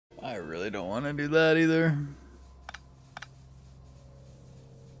I really don't want to do that either.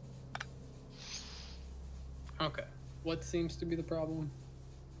 Okay. What seems to be the problem?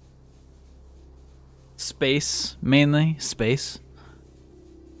 Space, mainly. Space.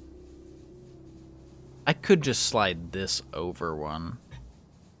 I could just slide this over one.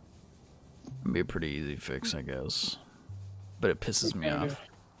 It'd be a pretty easy fix, I guess. But it pisses me off.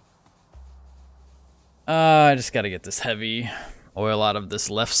 I just gotta get this heavy oil out of this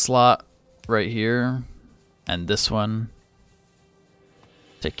left slot right here. And this one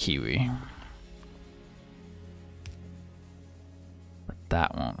to Kiwi. But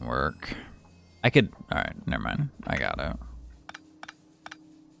that won't work. I could... Alright, never mind. I got it.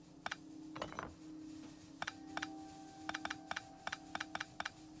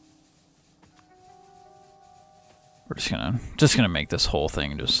 We're just gonna make this whole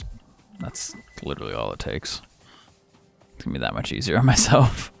thing just... That's literally all it takes. It's gonna be that much easier on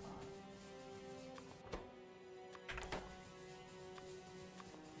myself.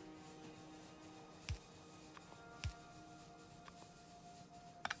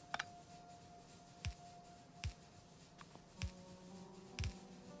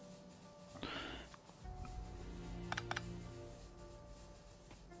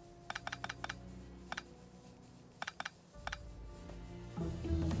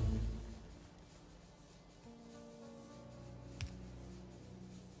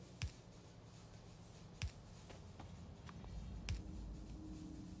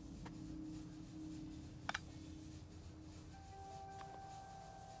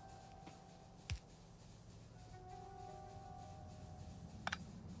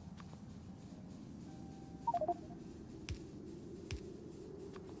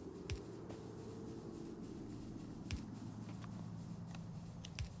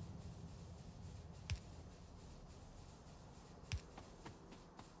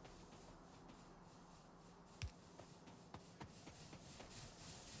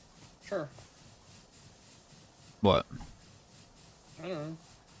 Sure. What? I don't know.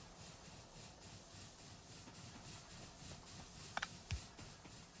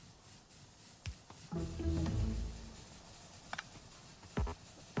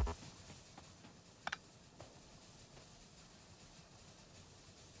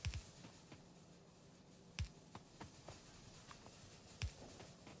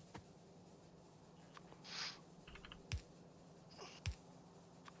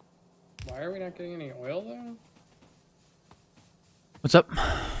 Why are we not getting any oil though? What's up?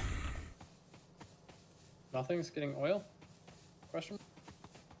 Nothing's getting oil? Question?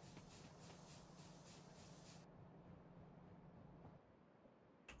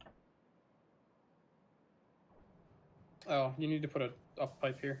 Oh, you need to put a up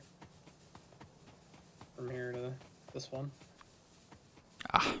pipe here. From here to this one.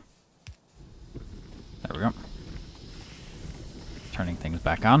 Ah. There we go. Turning things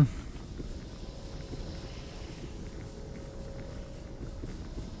back on.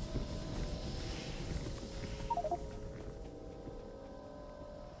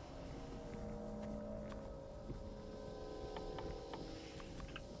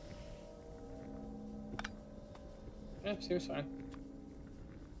 Yeah, seems fine.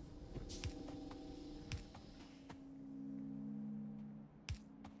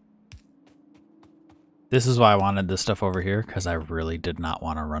 This is why I wanted this stuff over here, because I really did not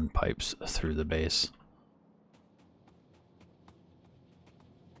want to run pipes through the base.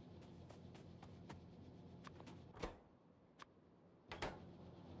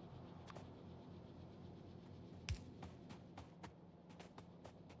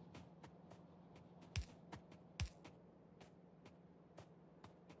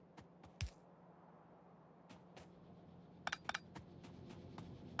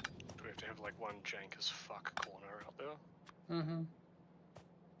 Do we have to have like one jank as fuck corner out there? Mm-hmm.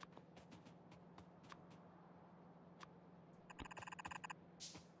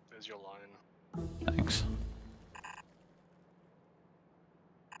 There's your line. Thanks.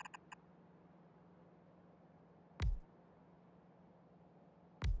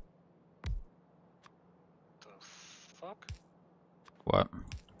 The fuck? What?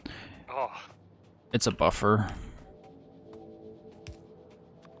 Oh, It's a buffer.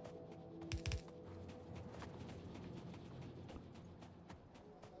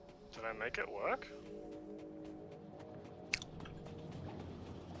 did I make it work?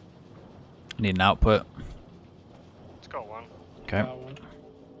 Need an output. It's got one. Okay. One.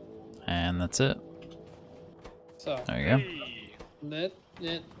 And that's it. So, There you go.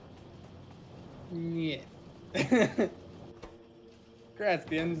 Hey. yeah. Congrats,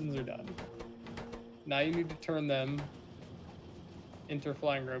 the engines are done. Now you need to turn them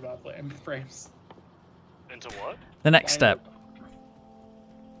Interflying robot frames. Into what? The next step.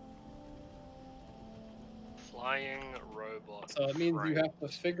 Flying robot. So it means you frame. have to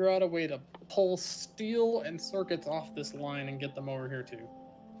figure out a way to pull steel and circuits off this line and get them over here too.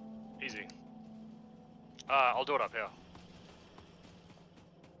 Easy. I'll do it up here.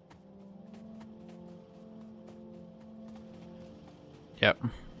 Yep.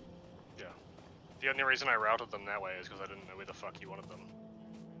 Yeah. The only reason I routed them that way is because I didn't know where the fuck you wanted them.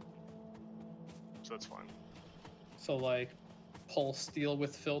 So that's fine. So like, pull steel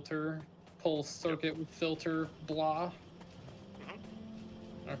with filter, pull circuit with filter, blah.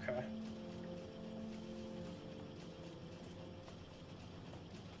 Okay.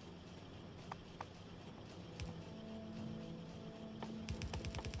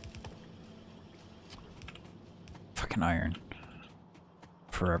 Fucking iron.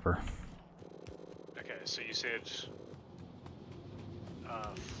 Forever. Okay, so you said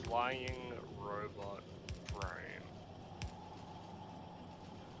flying robot frame.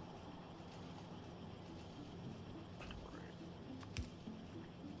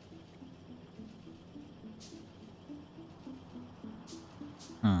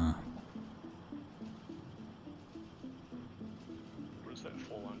 Hmm. Where does that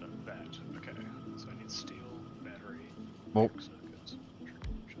fall under? That. Okay. So I need steel, battery, Oh. circuits,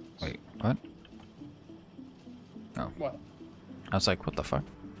 Wait, what? Oh. What? I was like, what the fuck?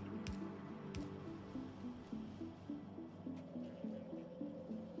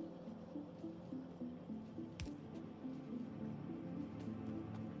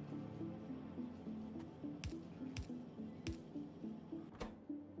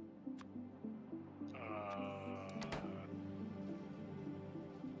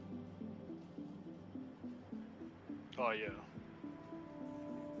 Oh yeah.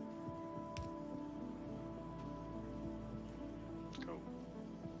 Cool.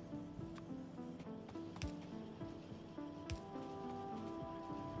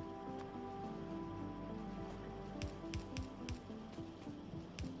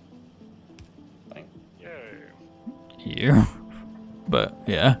 Thing. Yay. You. But,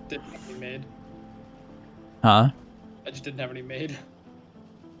 yeah. Didn't have any made. Huh? I just didn't have any made.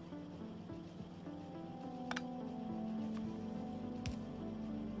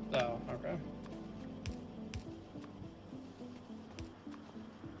 Oh, okay.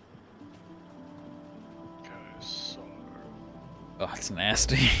 Okay, so Oh, it's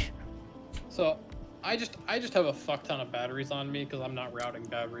nasty. So, I just have a fuck ton of batteries on me because I'm not routing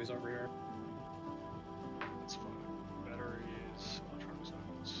batteries over here. that's fine. Batteries. I'll try this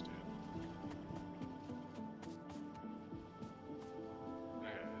out instead. Okay,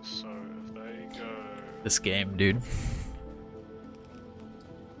 so if they go This game, dude.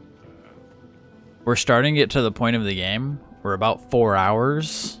 We're starting to get to the point of the game. We're about 4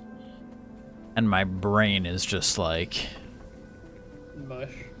 hours. And my brain is just like...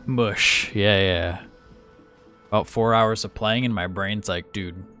 Mush. mush. Yeah, yeah. About 4 hours of playing and my brain's like,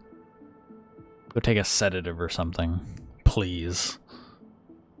 dude, go take a sedative or something. Please.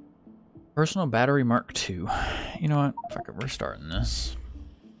 Personal battery Mark II. You know what? Fuck it, we're starting this.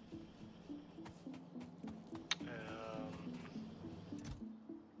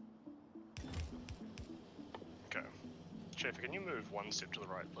 okay. Schaefer, can you move one step to the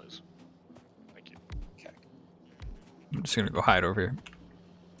right, please? Thank you. Okay. I'm just gonna go hide over here.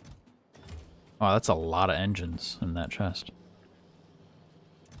 Wow, that's a lot of engines in that chest.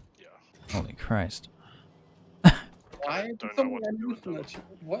 Yeah. Holy Christ. Why? don't so know what to many do with engines them.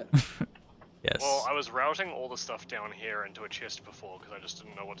 in that What? Yes. Well, I was routing all the stuff down here into a chest before because I just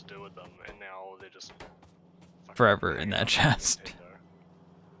didn't know what to do with them, and now they're just fucking Forever in hanging that up on chest.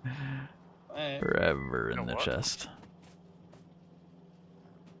 Nintendo. Forever You know in the what? chest.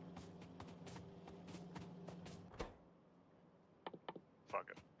 Fuck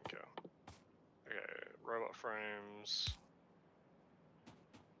it. Okay. Okay. Robot frames.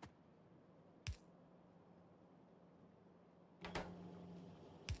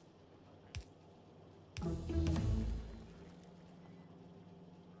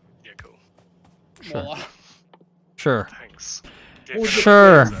 Yeah, cool. Sure. Well, Sure. Thanks. We'll get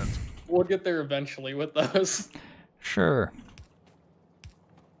Sure. we'll get there eventually with those. Sure.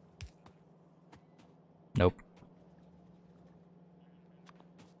 Nope.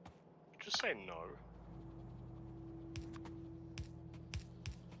 Just say no.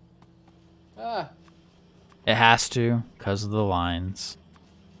 Ah, It has to, because of the lines.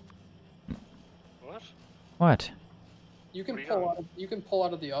 What? What? you can Where you pull going? out. You can pull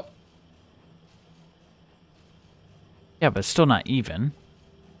out of the up. Yeah, but it's still not even.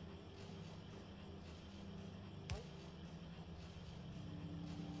 I don't know.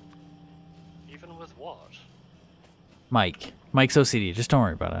 Even with what? Mike's OCD. Just don't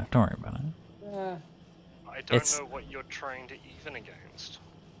worry about it. Don't worry about it. I don't It's- know what you're trying to even against.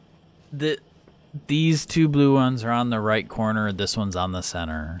 These two blue ones are on the right corner. This one's on the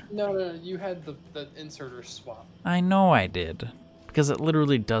center. No, you had the inserter swap. I know I did. Because it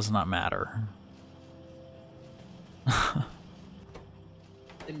literally does not matter.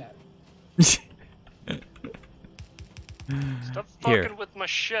 It matters. Stop Here. fucking with my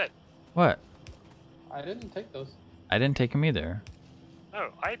shit. What? I didn't take those. I didn't take them either. No,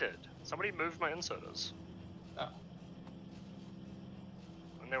 I did. Somebody moved my inserters. Oh.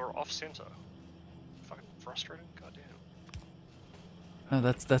 And they were off center. Fucking frustrating. Goddamn. No,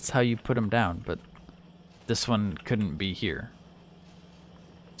 that's how you put them down. But this one couldn't be here.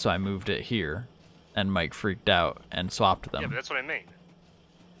 So I moved it here. And Mike freaked out and swapped them. Yeah, but that's what I mean.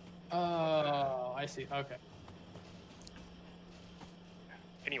 Oh, I see. Okay.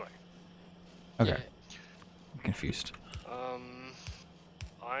 Anyway. Okay. Yeah. I'm confused.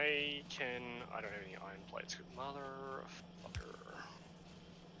 I don't have any iron plates. Motherfucker.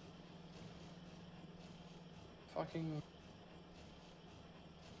 Fucking.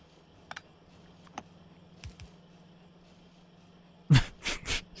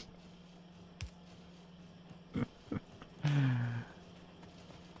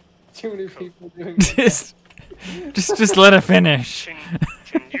 Too many people doing this. just let it finish.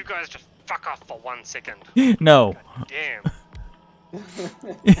 Can you guys just fuck off for 1 second? No. Damn.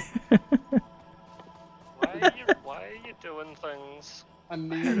 Why are you doing things? I I had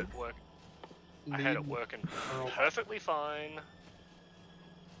need. it work. I had it working perfectly fine.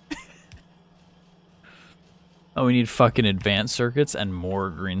 Oh, we need fucking advanced circuits and more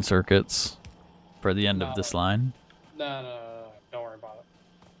green circuits for the end of this line. No. Don't worry about it.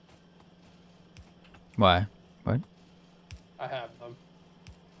 Why? What? I have them.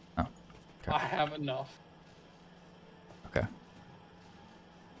 Oh. Okay. I have enough. Okay.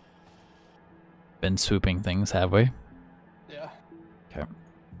 Been swooping things, have we? Yeah. Okay.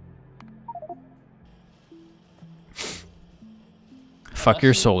 Fuck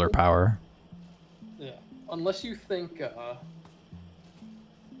your solar power. Yeah. Unless you think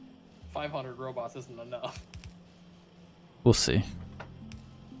 500 robots isn't enough. We'll see.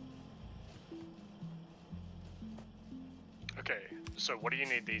 Okay, so what do you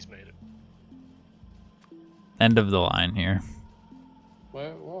need these made? End of the line here.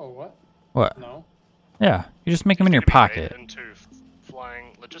 Whoa, what? What? No. Yeah, you just make them in your These can be made pocket. into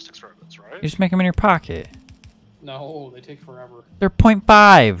flying logistics robots, right? You just make them in your pocket. No, they take forever. They're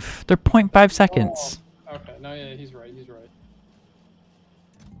 0.5. They're 0.5 seconds. Oh, okay, no, yeah, he's right.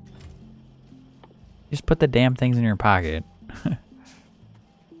 Just put the damn things in your pocket.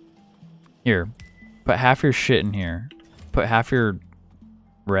 Here, put half your shit in here. Put half your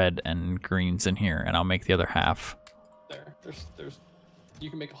red and greens in here, and I'll make the other half. There's, you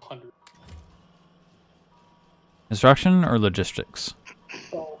can make 100. Construction or logistics?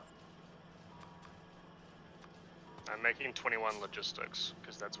 Oh. I'm making 21 logistics,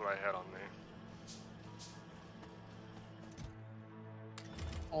 because that's what I had on me.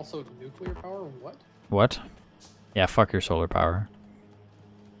 Also, nuclear power? What? What? Yeah, fuck your solar power.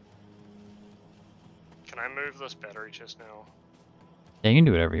 Can I move this battery chest now? Yeah, you can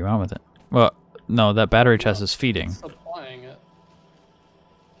do whatever you want with it. Well, no, that battery chest is feeding. Supplying it.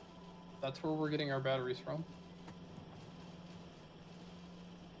 That's where we're getting our batteries from.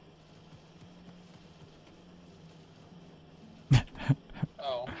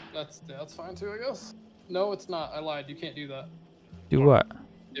 Oh, that's fine too, I guess. No, it's not. I lied. You can't do that. Do what?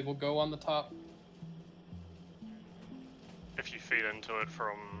 It will go on the top. If you feed into it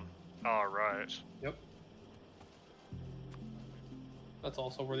from... Oh, right. Yep. That's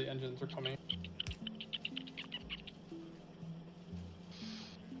also where the engines are coming.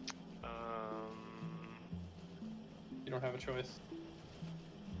 You don't have a choice.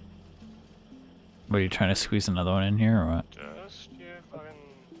 What, are you trying to squeeze another one in here, or what? Just, yeah, fucking...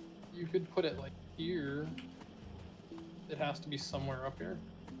 You could put it like here. It has to be somewhere up here.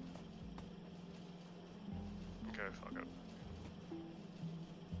 Okay, fuck it.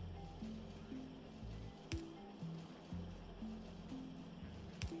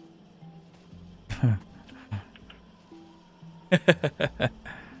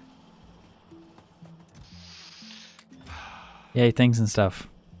 Yay, things and stuff.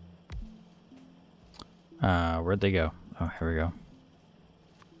 Where'd they go? Oh, here we go.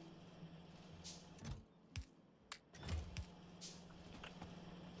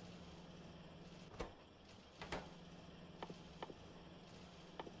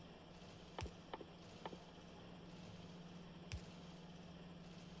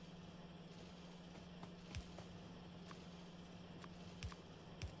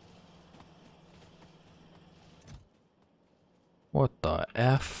 What the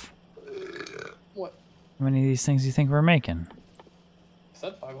F? What? How many of these things do you think we're making? I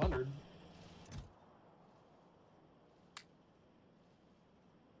said 500.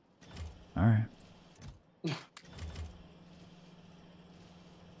 Alright.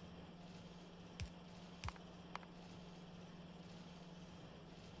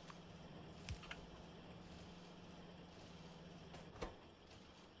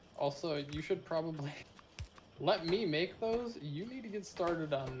 Also, you should probably let me make those. You need to get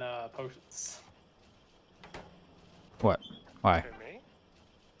started on potions. What? Why? Who, me?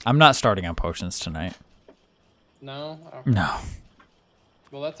 I'm not starting on potions tonight. No? Okay. No.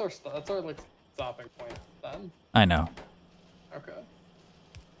 Well, that's our like stopping point then. I know. Okay.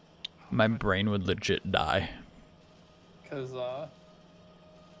 My brain would legit die. Because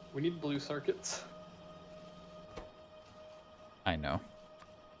we need blue circuits. I know.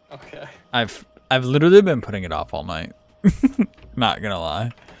 Okay. I've literally been putting it off all night. Not gonna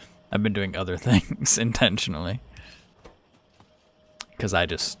lie. I've been doing other things intentionally. Because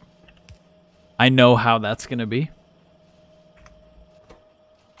I know how that's gonna be.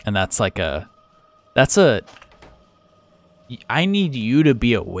 And that's like I need you to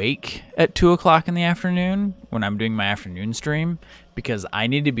be awake at 2 o'clock in the afternoon when I'm doing my afternoon stream, because I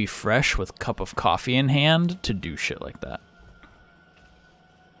need to be fresh with a cup of coffee in hand to do shit like that.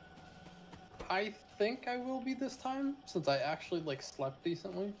 I think I will be this time, since I actually like slept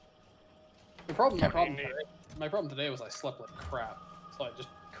decently. My problem today was I slept like crap, so I just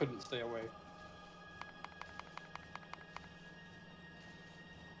couldn't stay awake.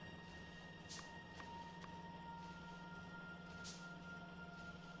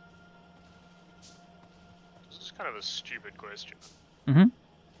 This is kind of a stupid question. Mm-hmm.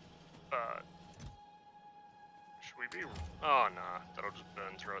 Should we be? Oh nah, that'll just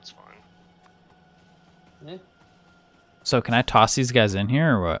burn through. It's fine. Yeah. So can I toss these guys in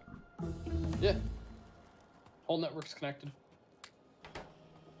here or what? Yeah. Whole network's connected.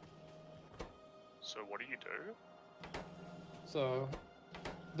 So what do you do? So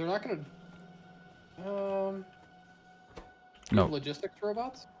they're not gonna. You No. have logistics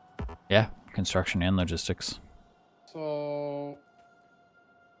robots. Yeah, construction and logistics. So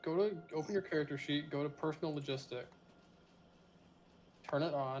open your character sheet. Go to personal logistic. Turn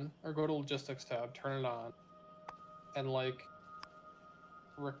it on, or go to logistics tab. Turn it on, and like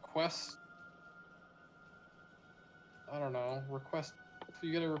request. I don't know. Request. So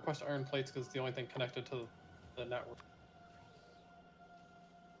you gotta request iron plates because it's the only thing connected to the network.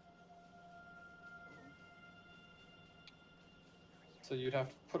 So you'd have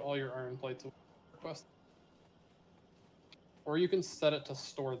to put all your iron plates in request. Or you can set it to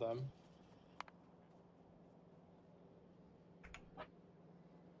store them.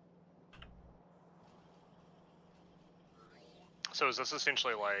 So is this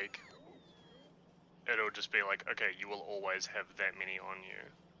essentially like? It'll just be like, okay, you will always have that many on you.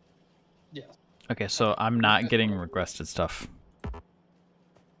 Yes. Okay, so I'm not getting requested stuff.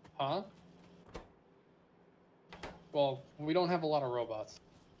 Huh? Well, we don't have a lot of robots.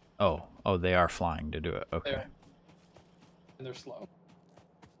 Oh, they are flying to do it. Okay. And they're slow.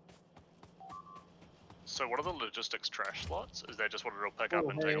 So what are the logistics trash slots? Is that just what it'll pick up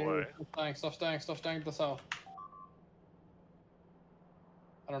and take away? Stuff's dying to the south.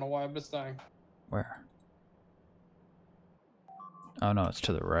 I don't know why, but it's dying. Where? Oh no, it's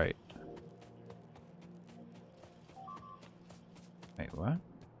to the right. Wait, what?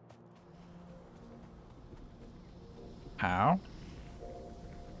 How?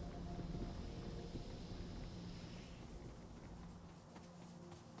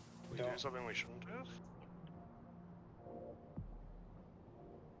 We do something we shouldn't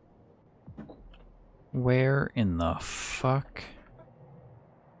have? Where in the fuck?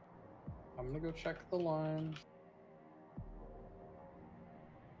 I'm gonna go check the line.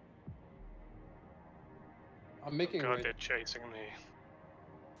 I'm making God, they're chasing me.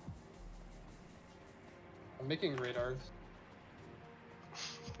 I'm making radars.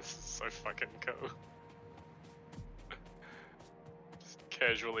 This is so fucking cool. Just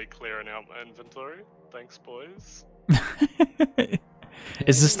casually clearing out my inventory. Thanks, boys.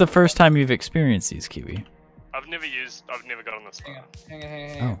 Is this the first time you've experienced these, Kiwi? I've never gotten this far.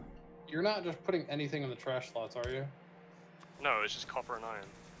 Hang on. Oh. You're not just putting anything in the trash slots, are you? No, it's just copper and iron.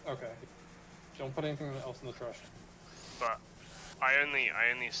 Okay. Don't put anything else in the trash. But I only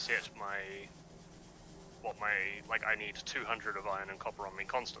set I need 200 of iron and copper on me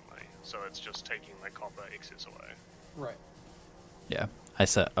constantly, so it's just taking my copper excess away. Right. Yeah, I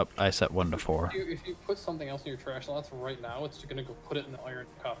set 1 to 4. If you put something else in your trash slots right now, it's gonna go put it in the iron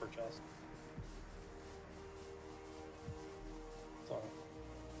and copper chest.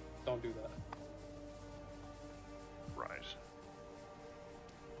 don't do that. Right.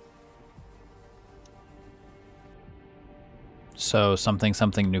 So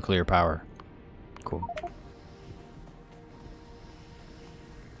something nuclear power. Cool.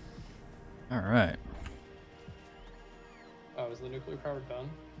 All right. Oh, is the nuclear power done?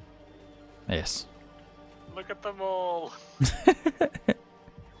 Yes. Look at them all.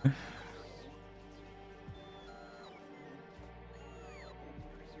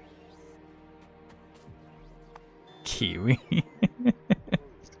 Kiwi.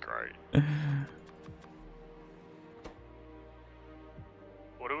 It's great.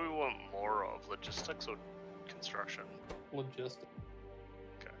 What do we want more of? Logistics or construction? Logistic.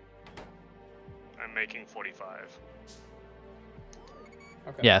 Okay. I'm making 45.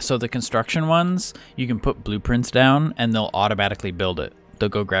 Okay. Yeah, so the construction ones, you can put blueprints down and they'll automatically build it. They'll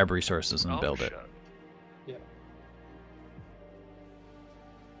go grab resources and build it. Yeah.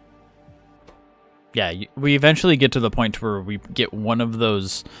 Yeah, we eventually get to the point where we get one of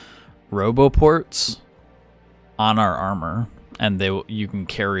those roboports on our armor, and you can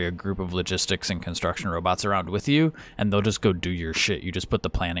carry a group of logistics and construction robots around with you, and they'll just go do your shit. You just put the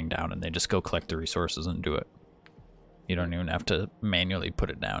planning down, and they just go collect the resources and do it. You don't even have to manually put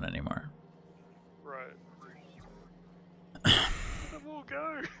it down anymore. Right. Let them all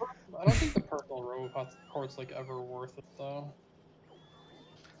go. I don't think the personal roboport's like ever worth it though.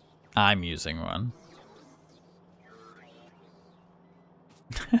 I'm using one.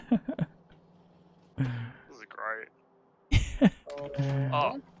 This is great.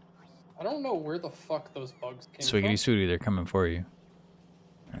 Oh. I don't know where the fuck those bugs came Swiggity from. swooty, they're coming for you.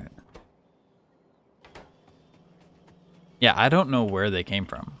 All right. Yeah, I don't know where they came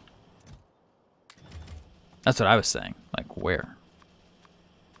from. That's what I was saying. Like, where?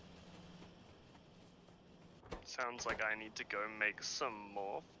 Sounds like I need to go make some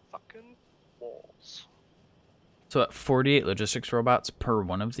more fucking walls. So at 48 logistics robots per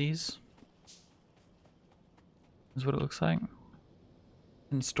one of these is what it looks like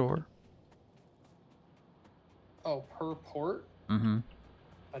in store. Oh, per port? Mm-hmm.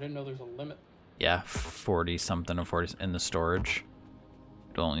 I didn't know there's a limit. Yeah, 40 something or 40 in the storage.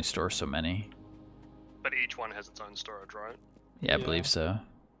 It'll only store so many. But each one has its own storage, right? Yeah, I Yeah. believe so.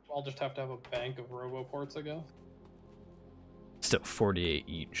 I'll just have to have a bank of roboports, I guess. Still 48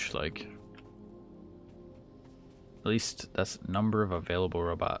 each, like. At least that's number of available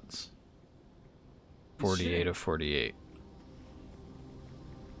robots. 48 of 48.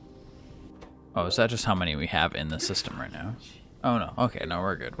 Oh, is that just how many we have in the system right now? Oh no, okay, no,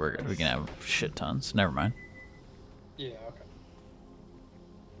 we're good, we're good. We can have shit tons. Never mind. Yeah, okay.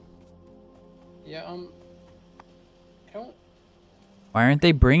 Yeah, I don't... Why aren't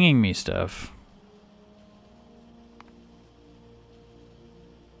they bringing me stuff?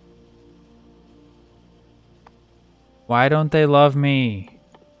 Why don't they love me?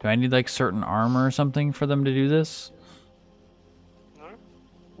 Do I need like certain armor or something for them to do this? No?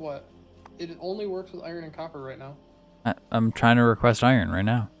 What? It only works with iron and copper right now. I'm trying to request iron right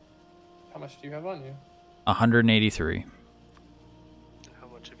now. How much do you have on you? 183. And how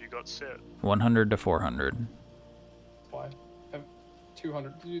much have you got set? 100 to 400. Why? Have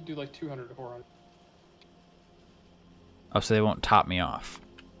 200. You do like 200 to 400. Oh, so they won't top me off.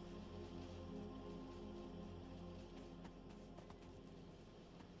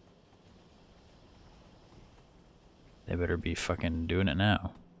 They better be fucking doing it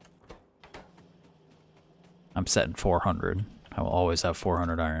now. I'm setting 400. I will always have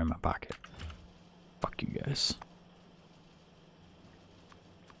 400 iron in my pocket. Fuck you guys.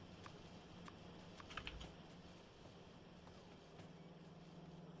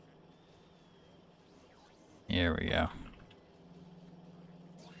 Here we go.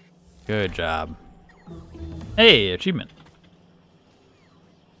 Good job. Hey, achievement.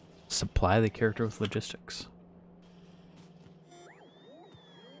 Supply the character with logistics.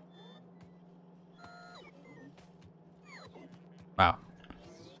 Wow.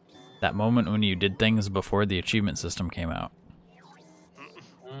 That moment when you did things before the achievement system came out.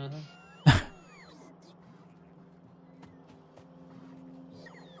 Mm-hmm.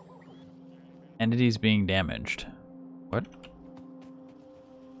 Entities being damaged. What?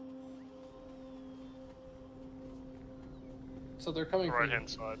 So they're coming from Right hand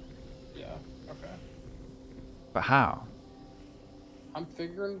side. Yeah, okay. But how? I'm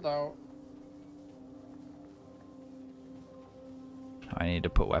figuring it out. I need to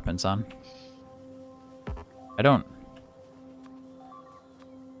put weapons on. I don't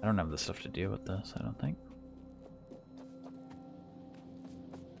have the stuff to deal with this, I don't think.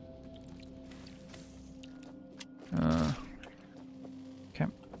 Okay.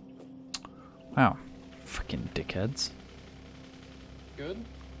 dickheads. Good.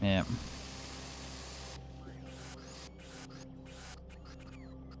 Yeah.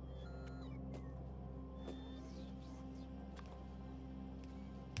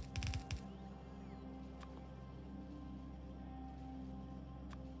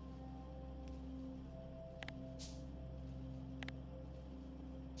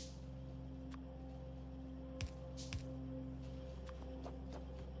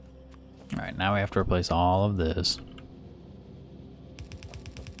 Alright, now we have to replace all of this.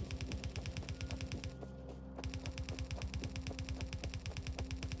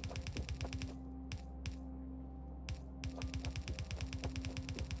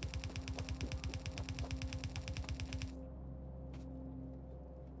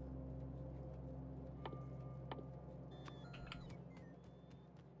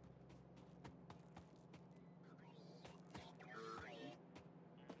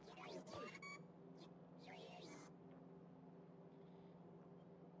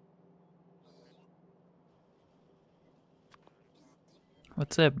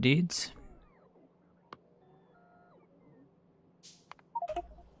 What's up, dudes?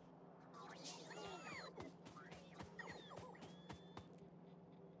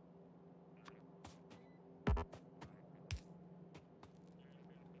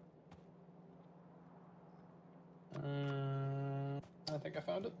 I think I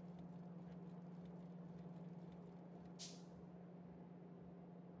found it.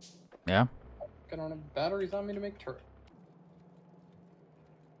 Yeah? I don't have batteries on me to make turret.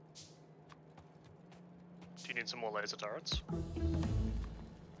 Do you need some more laser turrets?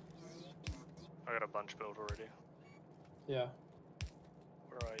 I got a bunch built already. Yeah.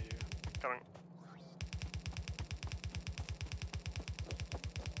 Where are you? Coming.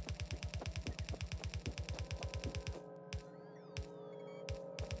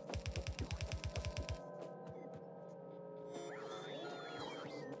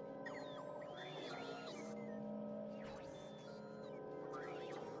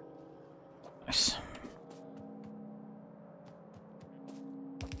 Nice.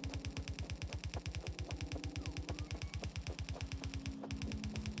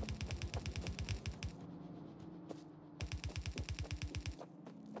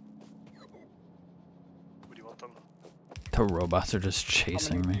 Where do you want them? The robots are just How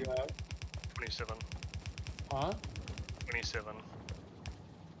chasing many me. do you have? 27. Huh? 27.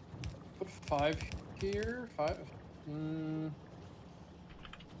 Put 5 here. 5.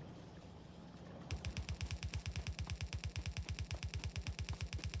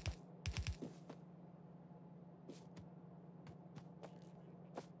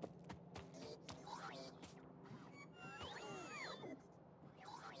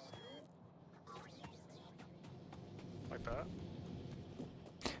 Like that.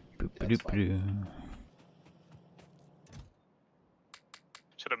 Boop-a-doop-a-doo.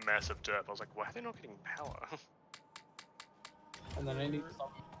 Just had a massive derp. I was like, why are they not getting power? And then I need some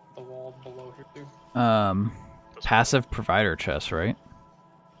the wall below here too. This Passive provider chest, right?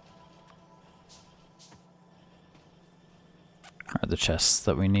 Are the chests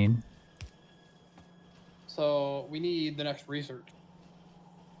that we need? So we need the next research.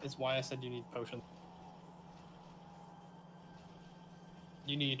 Is why I said you need potions.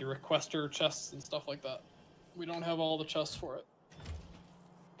 You need requester chests and stuff like that. We don't have all the chests for it.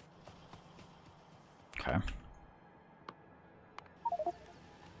 Okay.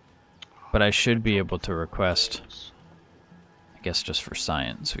 But I should be able to request, walls. I guess just for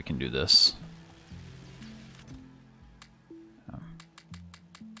science, we can do this.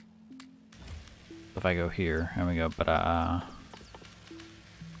 If I go here, and we go, ba-da,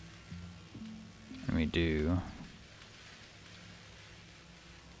 and we do...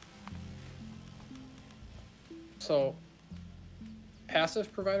 So,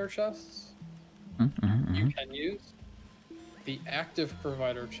 passive provider chests Mm-hmm, you can use. The active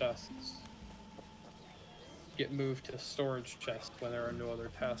provider chests get moved to storage chests when there are no other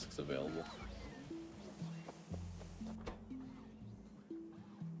tasks available.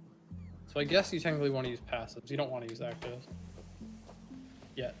 So I guess you technically want to use passives. You don't want to use actives.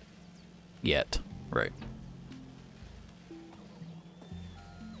 Yet. Yet, right.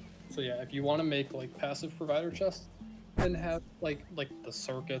 So yeah, if you want to make like passive provider chests, then have like the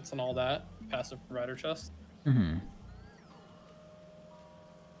circuits and all that passive provider chests. Mm-hmm.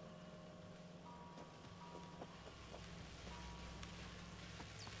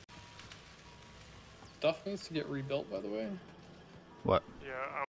 Stuff needs to get rebuilt, by the way. What? Yeah,